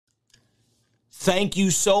Thank you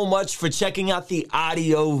so much for checking out the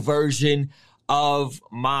audio version of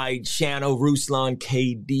my channel, Ruslan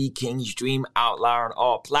KD, King's Dream Outlier on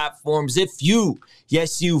all platforms. If you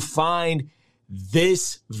find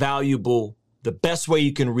this valuable, the best way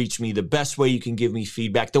you can reach me, the best way you can give me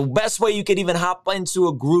feedback, the best way you can even hop into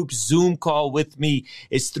a group Zoom call with me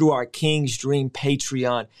is through our King's Dream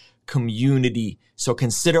Patreon community. So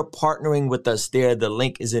consider partnering with us there. The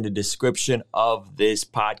link is in the description of this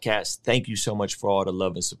podcast. Thank you so much for all the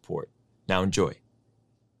love and support. Now enjoy.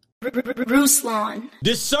 Ruslan.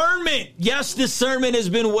 Discernment. Yes, discernment has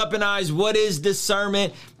been weaponized. What is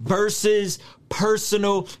discernment versus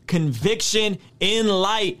personal conviction in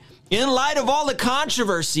light of all the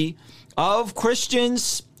controversy of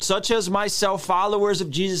Christians such as myself, followers of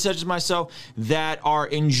Jesus such as myself, that are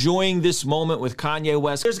enjoying this moment with Kanye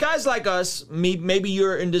West? There's guys like us, maybe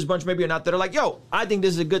you're in this bunch, maybe you're not, that are like, yo, I think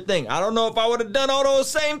this is a good thing. I don't know if I would have done all those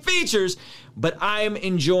same features, but I am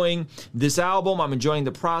enjoying this album. I'm enjoying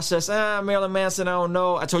the process. Marilyn Manson, I don't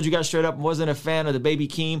know. I told you guys straight up, wasn't a fan of the Baby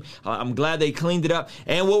Keem. I'm glad they cleaned it up.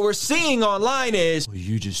 And what we're seeing online is, well,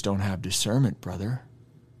 you just don't have discernment, brother.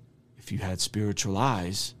 If you had spiritual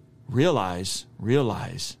eyes, realize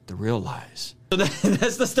the real lies. So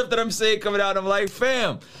that's the stuff that I'm saying coming out. I'm like,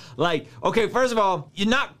 fam, like, okay, first of all, you're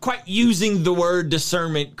not quite using the word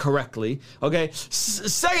discernment correctly, okay?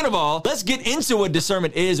 Second of all, let's get into what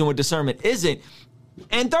discernment is and what discernment isn't.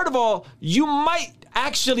 And third of all, you might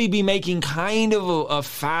actually be making kind of a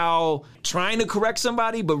foul, trying to correct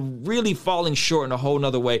somebody, but really falling short in a whole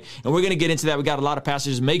nother way. And we're going to get into that. We got a lot of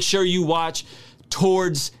passages. Make sure you watch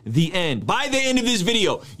towards the end. By the end of this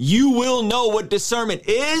video, you will know what discernment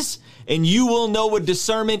is and you will know what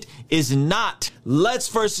discernment is not. Let's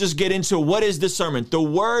first just get into what is discernment. The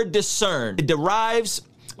word discern, it derives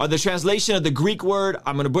the translation of the Greek word,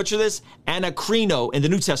 I'm going to butcher this, anakrino in the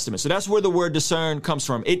New Testament. So that's where the word discern comes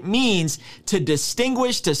from. It means to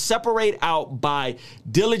distinguish, to separate out by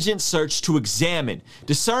diligent search, to examine.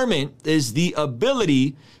 Discernment is the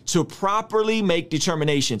ability to properly make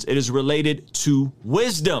determinations. It is related to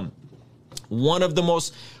wisdom. One of the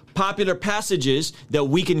most popular passages that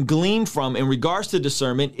we can glean from in regards to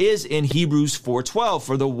discernment is in Hebrews 4:12.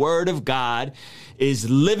 For the word of God is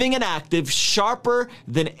living and active, sharper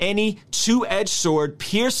than any two-edged sword,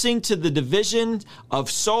 piercing to the division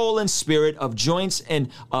of soul and spirit, of joints and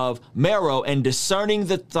of marrow, and discerning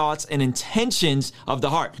the thoughts and intentions of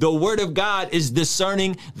the heart. The word of God is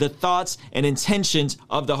discerning the thoughts and intentions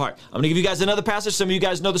of the heart. I'm going to give you guys another passage. Some of you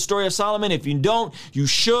guys know the story of Solomon. If you don't, you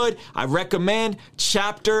should. I recommend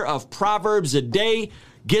chapter of Proverbs a day.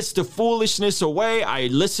 Gets the foolishness away. I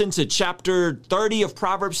listened to chapter 30 of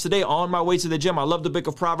Proverbs today on my way to the gym. I love the book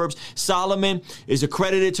of Proverbs. Solomon is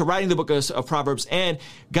accredited to writing the book of Proverbs, and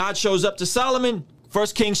God shows up to Solomon. 1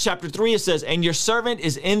 Kings chapter 3, it says, and your servant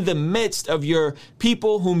is in the midst of your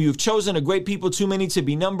people whom you've chosen, a great people, too many to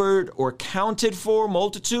be numbered or counted for,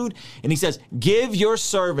 multitude. And he says, give your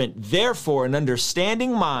servant, therefore, an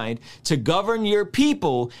understanding mind to govern your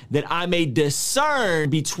people, that I may discern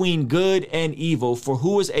between good and evil. For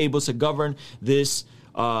who is able to govern this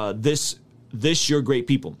your great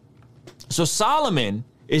people? So Solomon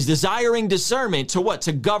is desiring discernment to what?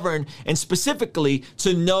 To govern, and specifically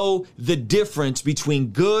to know the difference between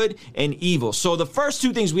good and evil. So the first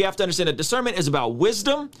two things we have to understand, that discernment is about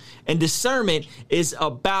wisdom and discernment is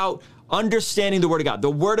about understanding the word of God. The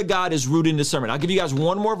word of God is rooted in discernment. I'll give you guys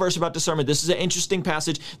one more verse about discernment. This is an interesting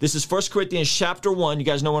passage. This is 1 Corinthians chapter 1. You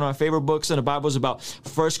guys know one of my favorite books in the Bible is about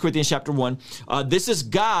 1 Corinthians chapter 1. This is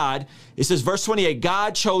God. It says, verse 28,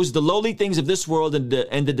 God chose the lowly things of this world and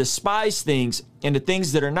the despised things and the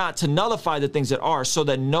things that are not, to nullify the things that are, so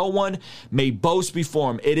that no one may boast before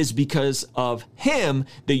him. It is because of him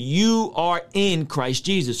that you are in Christ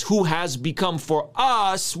Jesus, who has become for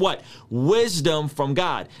us, what? Wisdom from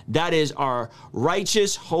God. That is our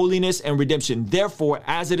righteous holiness and redemption. Therefore,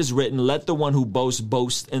 as it is written, let the one who boasts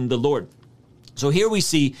boast in the Lord. So here we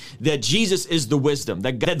see that Jesus is the wisdom,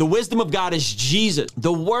 that the wisdom of God is Jesus.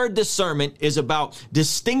 The word discernment is about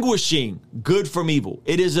distinguishing good from evil.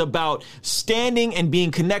 It is about standing and being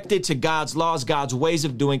connected to God's laws, God's ways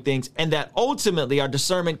of doing things, and that ultimately our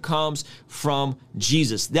discernment comes from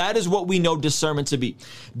Jesus. That is what we know discernment to be.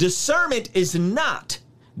 Discernment is not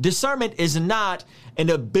an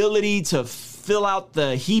ability to fill out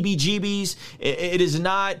the heebie-jeebies. It is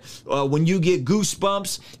not when you get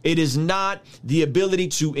goosebumps. It is not the ability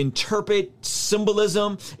to interpret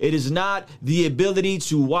symbolism. It is not the ability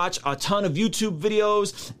to watch a ton of YouTube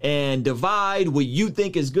videos and divide what you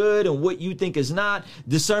think is good and what you think is not.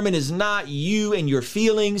 Discernment is not you and your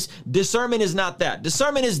feelings. Discernment is not that.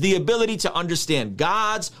 Discernment is the ability to understand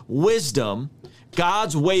God's wisdom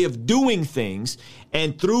God's way of doing things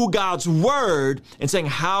and through God's word and saying,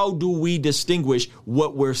 how do we distinguish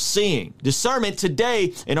what we're seeing? Discernment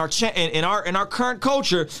today in our current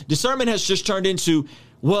culture, discernment has just turned into,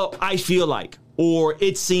 well, I feel like, or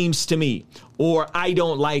it seems to me, or I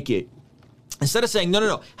don't like it. Instead of saying,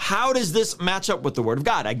 no, how does this match up with the word of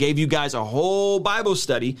God? I gave you guys a whole Bible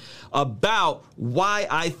study about why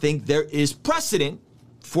I think there is precedent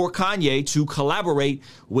for Kanye to collaborate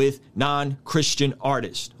with non-Christian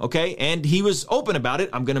artists, okay? And he was open about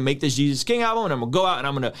it. I'm going to make this Jesus King album, and I'm going to go out and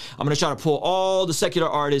I'm going to try to pull all the secular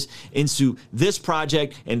artists into this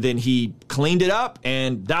project. And then he cleaned it up,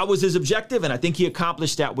 and that was his objective. And I think he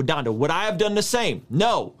accomplished that with Donda. Would I have done the same?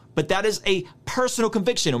 No. But that is a personal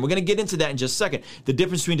conviction, and we're going to get into that in just a second, the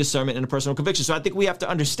difference between discernment and a personal conviction. So I think we have to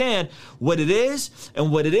understand what it is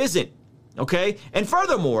and what it isn't. Okay. And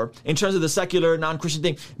furthermore, in terms of the secular non-Christian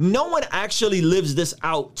thing, no one actually lives this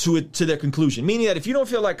out to their conclusion. Meaning that if you don't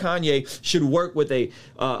feel like Kanye should work with a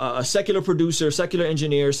secular producer, secular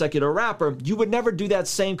engineer, secular rapper, you would never do that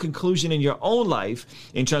same conclusion in your own life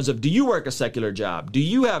in terms of, do you work a secular job? Do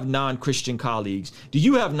you have non-Christian colleagues? Do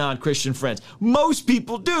you have non-Christian friends? Most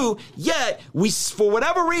people do. Yet we, for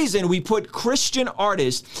whatever reason, we put Christian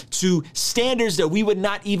artists to standards that we would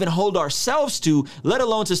not even hold ourselves to, let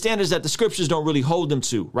alone to standards that the scriptures don't really hold them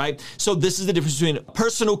to, right? So this is the difference between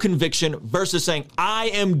personal conviction versus saying, I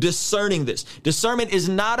am discerning this. Discernment is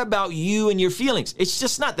not about you and your feelings. It's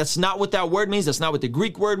just not. That's not what that word means. That's not what the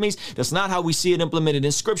Greek word means. That's not how we see it implemented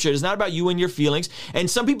in scripture. It's not about you and your feelings. And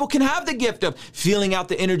some people can have the gift of feeling out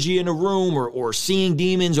the energy in a room or seeing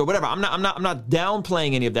demons or whatever. I'm not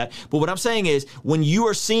downplaying any of that. But what I'm saying is, when you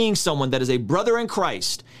are seeing someone that is a brother in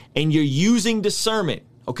Christ and you're using discernment,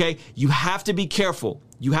 okay, you have to be careful.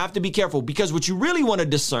 You have to be careful, because what you really want to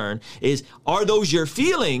discern is, are those your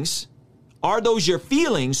feelings? Are those your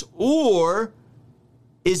feelings, or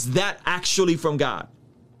is that actually from God?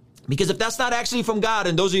 Because if that's not actually from God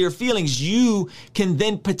and those are your feelings, you can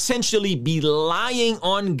then potentially be lying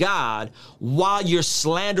on God while you're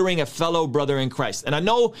slandering a fellow brother in Christ. And I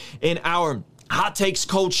know in our hot takes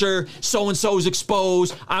culture, so-and-so is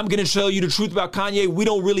exposed, I'm going to tell you the truth about Kanye. We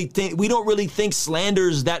don't really think slander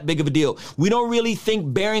is that big of a deal. We don't really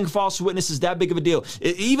think bearing false witness is that big of a deal.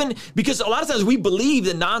 Even because a lot of times we believe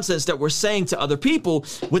the nonsense that we're saying to other people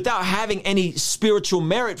without having any spiritual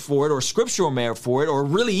merit for it or scriptural merit for it or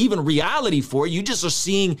really even reality for it. You just are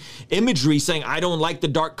seeing imagery saying, I don't like the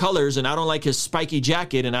dark colors and I don't like his spiky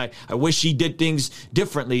jacket and I wish he did things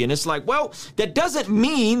differently. And it's like, well, that doesn't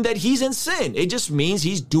mean that he's in sin. It just means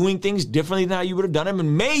he's doing things differently than how you would have done them.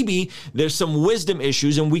 And maybe there's some wisdom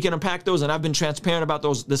issues, and we can unpack those. And I've been transparent about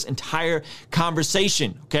those this entire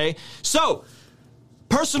conversation. Okay. So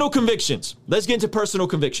personal convictions. Let's get into personal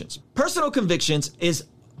convictions. Personal convictions is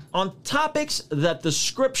on topics that the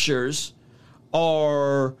scriptures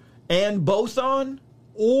are and both on,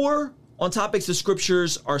 or on topics the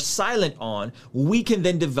scriptures are silent on. We can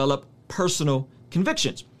then develop personal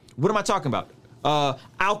convictions. What am I talking about?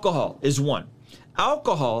 Alcohol is one.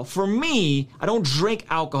 Alcohol, for me, I don't drink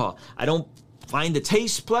alcohol. I don't find the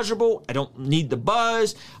taste pleasurable. I don't need the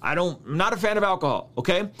buzz. I'm not a fan of alcohol,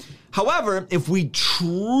 okay? However, if we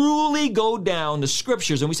truly go down the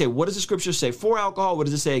scriptures and we say, what does the scripture say for alcohol? What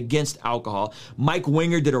does it say against alcohol? Mike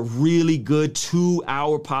Winger did a really good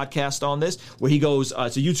 2-hour podcast on this, where he goes,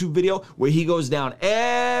 it's a YouTube video, where he goes down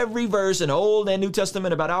every verse in Old and New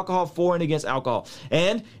Testament about alcohol, for and against alcohol.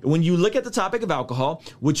 And when you look at the topic of alcohol,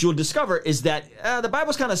 what you'll discover is that the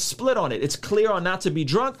Bible's kind of split on it. It's clear on not to be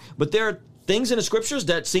drunk, but there are things in the scriptures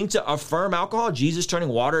that seem to affirm alcohol. Jesus turning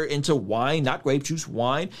water into wine, not grape juice,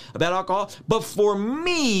 wine, about alcohol. But for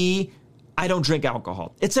me, I don't drink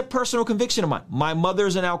alcohol. It's a personal conviction of mine. My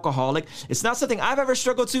mother's an alcoholic. It's not something I've ever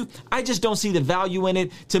struggled to. I just don't see the value in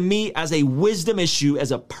it. To me, as a wisdom issue,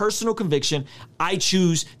 as a personal conviction, I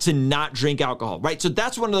choose to not drink alcohol, right? So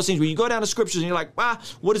that's one of those things where you go down to scriptures and you're like,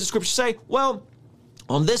 what does the scripture say? Well,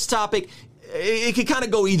 on this topic, it can kind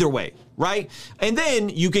of go either way, right? And then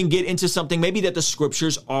you can get into something maybe that the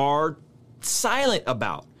scriptures are silent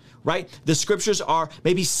about, right? The scriptures are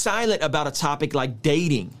maybe silent about a topic like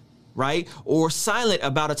dating, right? Or silent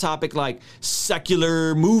about a topic like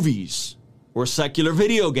secular movies or secular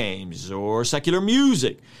video games or secular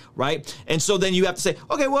music, right? And so then you have to say,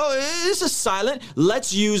 okay, well, this is silent.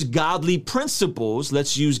 Let's use godly principles.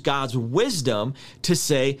 Let's use God's wisdom to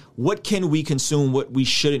say, what can we consume, what we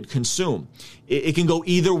shouldn't consume? It can go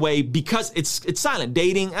either way because it's silent.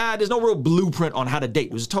 Dating, there's no real blueprint on how to date.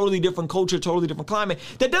 It was a totally different culture, totally different climate.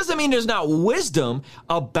 That doesn't mean there's not wisdom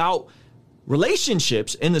about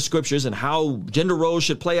relationships in the scriptures and how gender roles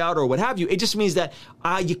should play out or what have you. It just means that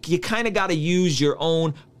you kind of got to use your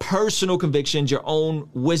own personal convictions, your own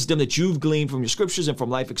wisdom that you've gleaned from your scriptures and from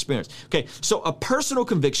life experience. Okay, so a personal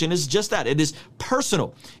conviction is just that. It is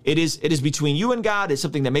personal. It is between you and God. It's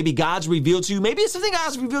something that maybe God's revealed to you. Maybe it's something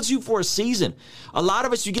God's revealed to you for a season. A lot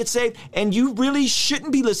of us, you get saved and you really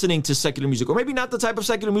shouldn't be listening to secular music, or maybe not the type of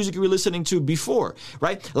secular music you were listening to before,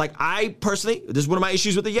 right? Like I personally, this is one of my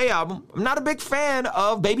issues with the Ye album. I'm not a big fan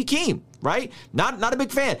of Baby Keem, right? Not a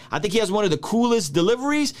big fan. I think he has one of the coolest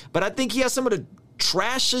deliveries, but I think he has some of the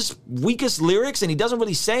trashest, weakest lyrics, and he doesn't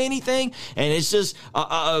really say anything, and it's just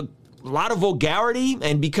a lot of vulgarity.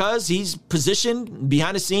 And because he's positioned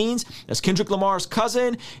behind the scenes as Kendrick Lamar's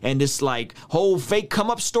cousin and this like whole fake come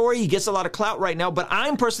up story, he gets a lot of clout right now, but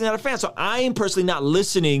I'm personally not a fan. So I am personally not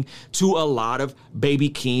listening to a lot of Baby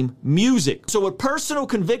Keem music. So with personal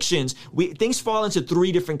convictions, things fall into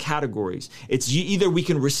three different categories. It's either we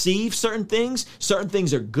can receive certain things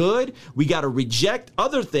are good, we got to reject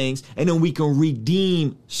other things, and then we can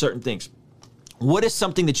redeem certain things. What is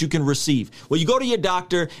something that you can receive? Well, you go to your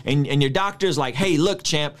doctor and your doctor is like, hey, look,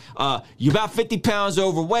 champ, you're about 50 pounds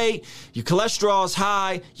overweight. Your cholesterol is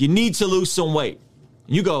high. You need to lose some weight.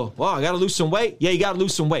 You go, well, I got to lose some weight. Yeah, you got to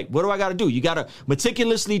lose some weight. What do I got to do? You got to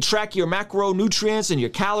meticulously track your macronutrients and your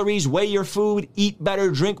calories, weigh your food, eat better,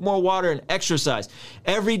 drink more water, and exercise.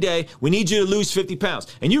 Every day, we need you to lose 50 pounds.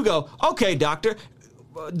 And you go, okay, doctor.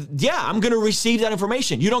 Yeah, I'm going to receive that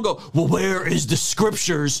information. You don't go, well, where is the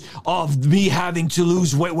scriptures of me having to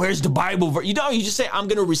lose weight? Where's the Bible? You don't. You just say, I'm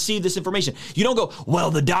going to receive this information. You don't go,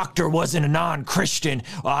 well, the doctor wasn't a non-Christian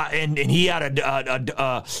and he had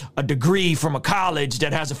a degree from a college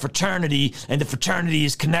that has a fraternity, and the fraternity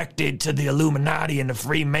is connected to the Illuminati and the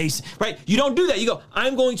Freemason, right? You don't do that. You go,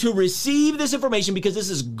 I'm going to receive this information because this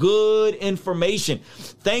is good information.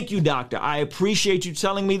 Thank you, doctor. I appreciate you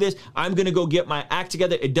telling me this. I'm going to go get my act together.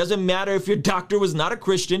 It doesn't matter if your doctor was not a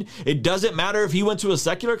Christian. It doesn't matter if he went to a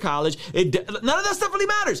secular college. None of that stuff really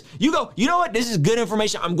matters. You go, you know what? This is good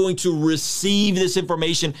information. I'm going to receive this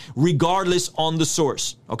information regardless on the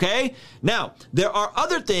source. Okay? Now, there are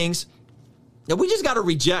other things that we just got to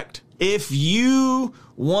reject if you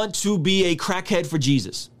want to be a crackhead for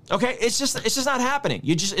Jesus. Okay, it's just not happening.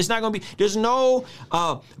 It's not going to be. There's no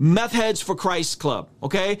meth heads for Christ club.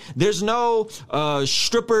 Okay, there's no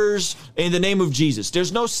strippers in the name of Jesus.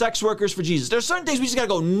 There's no sex workers for Jesus. There's certain things we just gotta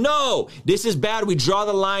go. No, this is bad. We draw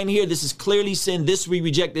the line here. This is clearly sin. This we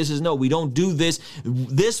reject. This is no. We don't do this.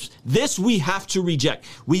 This we have to reject.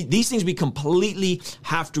 These things we completely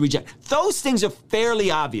have to reject. Those things are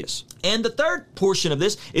fairly obvious. And the third portion of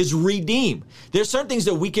this is redeem. There's certain things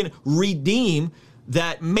that we can redeem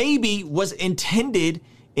that maybe was intended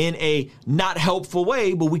in a not helpful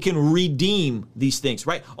way, but we can redeem these things,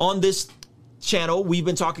 right? On this channel, we've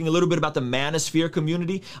been talking a little bit about the Manosphere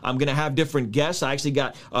community. I'm going to have different guests. I actually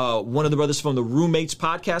got one of the brothers from the Roommates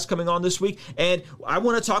podcast coming on this week. And I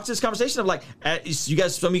want to talk to this conversation of like,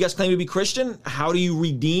 some of you guys claim to be Christian. How do you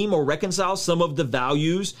redeem or reconcile some of the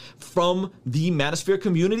values from the Manosphere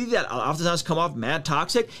community that oftentimes come off mad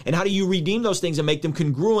toxic? And how do you redeem those things and make them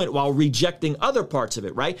congruent while rejecting other parts of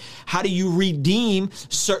it, right? How do you redeem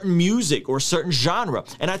certain music or certain genre?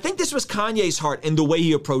 And I think this was Kanye's heart in the way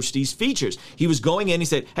he approached these features. He was going in, he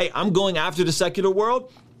said, hey, I'm going after the secular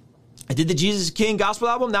world. I did the Jesus King gospel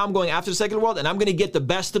album. Now I'm going after the secular world, and I'm going to get the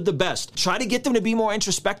best of the best. Try to get them to be more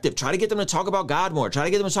introspective. Try to get them to talk about God more. Try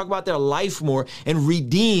to get them to talk about their life more and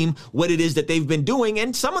redeem what it is that they've been doing.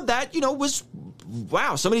 And some of that, was,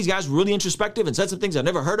 wow, some of these guys were really introspective and said some things I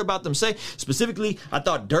never heard about them say. Specifically, I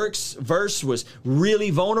thought Dirk's verse was really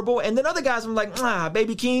vulnerable. And then other guys, I'm like,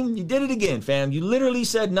 Baby Keem, you did it again, fam. You literally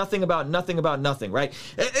said nothing about nothing, right?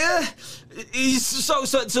 So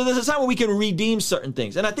there's a time when we can redeem certain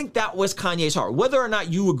things. And I think that was Kanye's heart. Whether or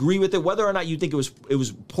not you agree with it, whether or not you think it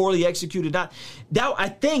was poorly executed, I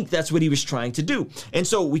think that's what he was trying to do. And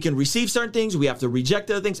so we can receive certain things, we have to reject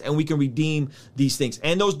other things, and we can redeem these things.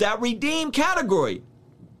 And that redeem category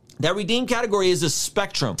is a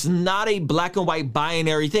spectrum. It's not a black and white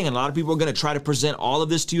binary thing. And a lot of people are going to try to present all of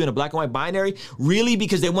this to you in a black and white binary, really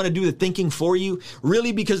because they want to do the thinking for you,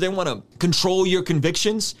 really because they want to control your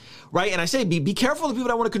convictions, right? And I say, be careful of people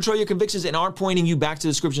that want to control your convictions and aren't pointing you back to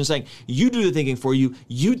the scripture and saying, you do the thinking for you,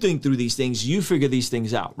 you think through these things, you figure these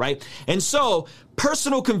things out, right? And so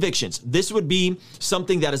Personal convictions. This would be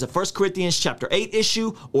something that is a 1 Corinthians chapter 8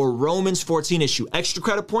 issue or Romans 14 issue. Extra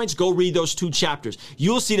credit points, go read those 2 chapters.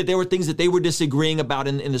 You'll see that there were things that they were disagreeing about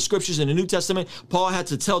in the scriptures in the New Testament. Paul had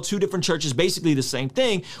to tell 2 different churches basically the same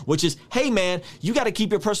thing, which is, hey man, you got to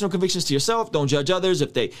keep your personal convictions to yourself. Don't judge others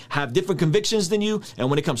if they have different convictions than you. And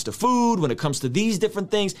when it comes to food, when it comes to these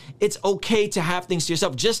different things, it's okay to have things to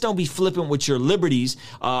yourself. Just don't be flippant with your liberties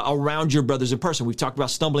around your brothers in person. We've talked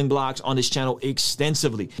about stumbling blocks on this channel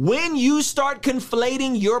extensively. When you start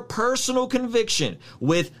conflating your personal conviction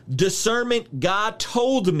with discernment, God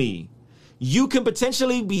told me, you can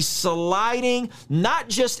potentially be sliding not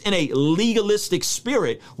just in a legalistic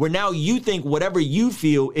spirit where now you think whatever you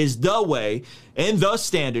feel is the way and the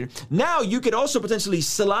standard. Now you could also potentially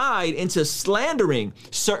slide into slandering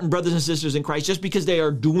certain brothers and sisters in Christ just because they are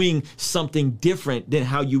doing something different than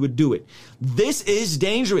how you would do it. This is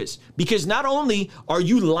dangerous because not only are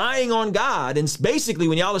you lying on God, and basically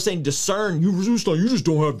when y'all are saying discern, you just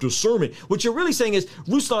don't have discernment. What you're really saying is,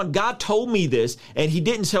 Ruslan, God told me this and he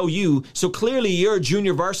didn't tell you. So clearly you're a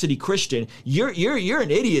junior varsity Christian. You're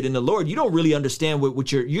an idiot in the Lord. You don't really understand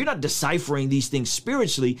what you're not deciphering these things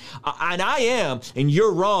spiritually. And I am. And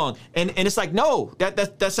you're wrong. And it's like, no,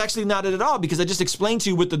 that's actually not it at all, because I just explained to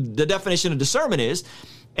you what the definition of discernment is.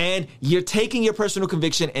 And you're taking your personal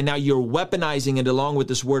conviction and now you're weaponizing it along with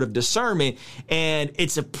this word of discernment. And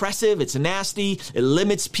it's oppressive. It's nasty. It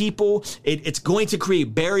limits people. It's going to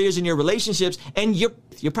create barriers in your relationships. And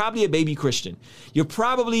you're probably a baby Christian. You're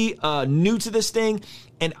probably new to this thing.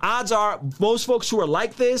 And odds are most folks who are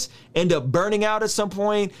like this end up burning out at some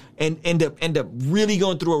point and end up really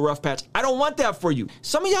going through a rough patch. I don't want that for you.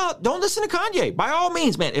 Some of y'all don't listen to Kanye. By all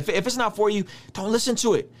means, man, if it's not for you, don't listen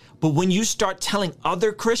to it. But when you start telling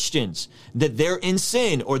other Christians that they're in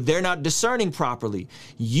sin or they're not discerning properly,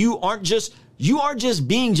 you aren't just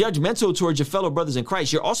being judgmental towards your fellow brothers in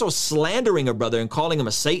Christ. You're also slandering a brother and calling him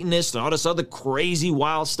a Satanist and all this other crazy,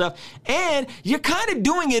 wild stuff. And you're kind of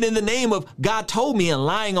doing it in the name of God told me and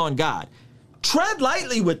lying on God. Tread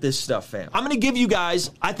lightly with this stuff, fam. I'm going to give you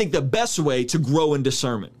guys, I think, the best way to grow in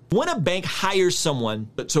discernment. When a bank hires someone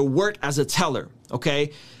to work as a teller,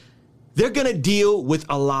 okay, they're going to deal with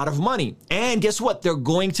a lot of money. And guess what? They're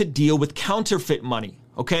going to deal with counterfeit money,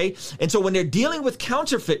 okay? And so when they're dealing with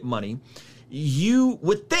counterfeit money, you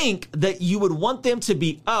would think that you would want them to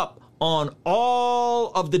be up on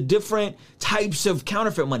all of the different types of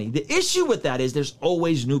counterfeit money. The issue with that is there's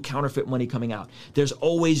always new counterfeit money coming out. There's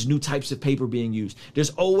always new types of paper being used. There's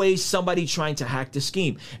always somebody trying to hack the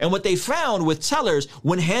scheme. And what they found with tellers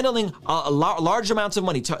when handling large amounts of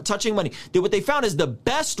money, touching money, what they found is the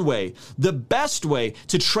best way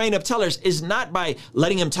to train up tellers is not by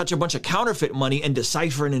letting them touch a bunch of counterfeit money and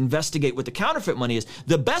decipher and investigate what the counterfeit money is.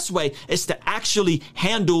 The best way is to actually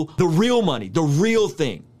handle the real money, the real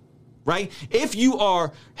thing. Right? If you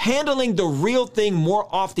are handling the real thing more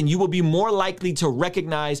often, you will be more likely to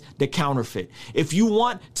recognize the counterfeit. If you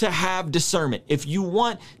want to have discernment, if you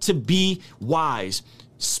want to be wise,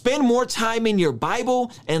 spend more time in your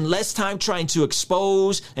Bible and less time trying to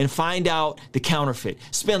expose and find out the counterfeit.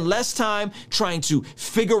 Spend less time trying to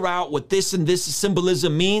figure out what this and this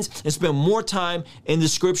symbolism means, and spend more time in the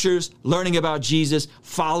scriptures, learning about Jesus,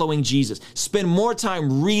 following Jesus. Spend more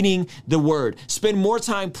time reading the word. Spend more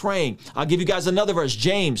time praying. I'll give you guys another verse,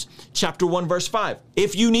 James chapter 1, verse 5.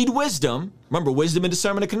 If you need wisdom, remember, wisdom and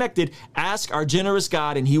discernment are connected. Ask our generous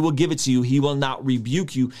God and he will give it to you. He will not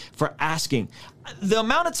rebuke you for asking. The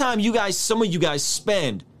amount of time some of you guys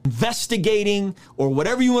spend investigating or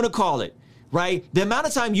whatever you want to call it, right? The amount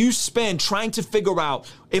of time you spend trying to figure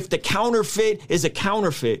out if the counterfeit is a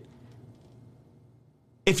counterfeit.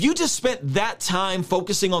 If you just spent that time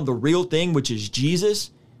focusing on the real thing, which is Jesus,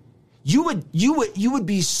 you would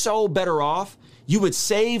be so better off. You would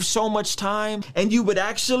save so much time and you would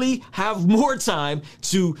actually have more time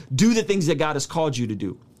to do the things that God has called you to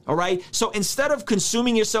do. All right. So instead of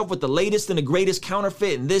consuming yourself with the latest and the greatest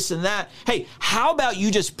counterfeit and this and that, hey, how about you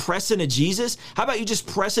just press into Jesus? How about you just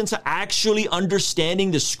press into actually understanding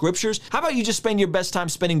the scriptures? How about you just spend your best time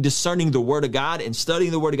discerning the word of God and studying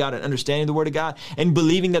the word of God and understanding the word of God and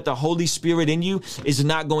believing that the Holy Spirit in you is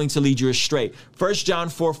not going to lead you astray. 1 John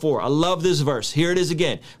 4:4. I love this verse. Here it is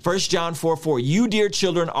again. 1 John 4:4. You, dear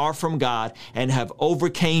children, are from God and have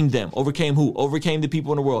overcame them. Overcame who? Overcame the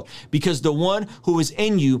people in the world. Because the one who is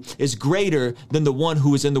in you you is greater than the one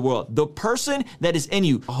who is in the world. The person that is in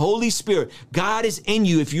you, Holy Spirit, God is in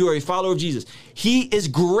you if you are a follower of Jesus. He is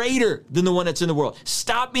greater than the one that's in the world.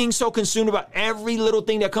 Stop being so consumed about every little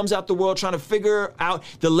thing that comes out the world, trying to figure out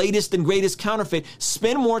the latest and greatest counterfeit.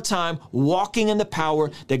 Spend more time walking in the power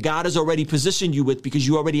that God has already positioned you with, because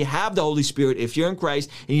you already have the Holy Spirit if you're in Christ,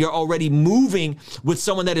 and you're already moving with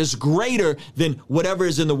someone that is greater than whatever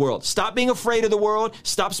is in the world. Stop being afraid of the world.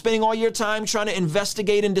 Stop spending all your time trying to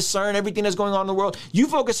investigate and discern everything that's going on in the world. You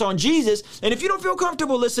focus on Jesus. And if you don't feel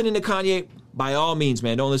comfortable listening to Kanye, by all means,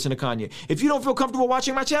 man, don't listen to Kanye. If you don't feel comfortable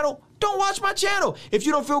watching my channel, don't watch my channel. If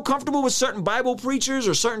you don't feel comfortable with certain Bible preachers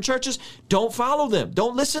or certain churches, don't follow them.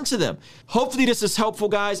 Don't listen to them. Hopefully this is helpful,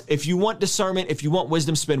 guys. If you want discernment, if you want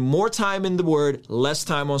wisdom, spend more time in the Word, less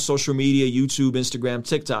time on social media, YouTube, Instagram,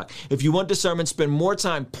 TikTok. If you want discernment, spend more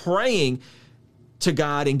time praying to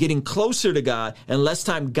God and getting closer to God, and less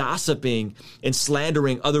time gossiping and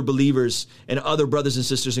slandering other believers and other brothers and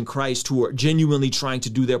sisters in Christ who are genuinely trying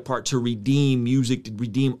to do their part to redeem music, to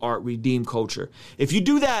redeem art, redeem culture. If you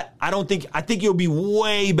do that, I think you'll be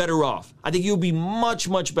way better off. I think you'll be much,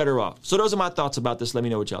 much better off. So those are my thoughts about this. Let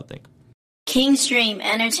me know what y'all think. King's Dream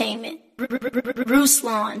Entertainment,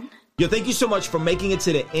 Ruslan. Yo, thank you so much for making it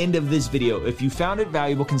to the end of this video. If you found it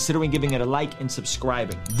valuable, considering giving it a like and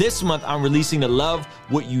subscribing. This month, I'm releasing the Love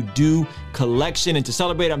What You Do collection. And to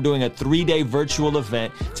celebrate, I'm doing a 3-day virtual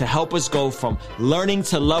event to help us go from learning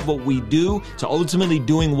to love what we do to ultimately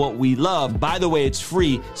doing what we love. By the way, it's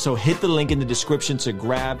free, so hit the link in the description to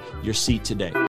grab your seat today.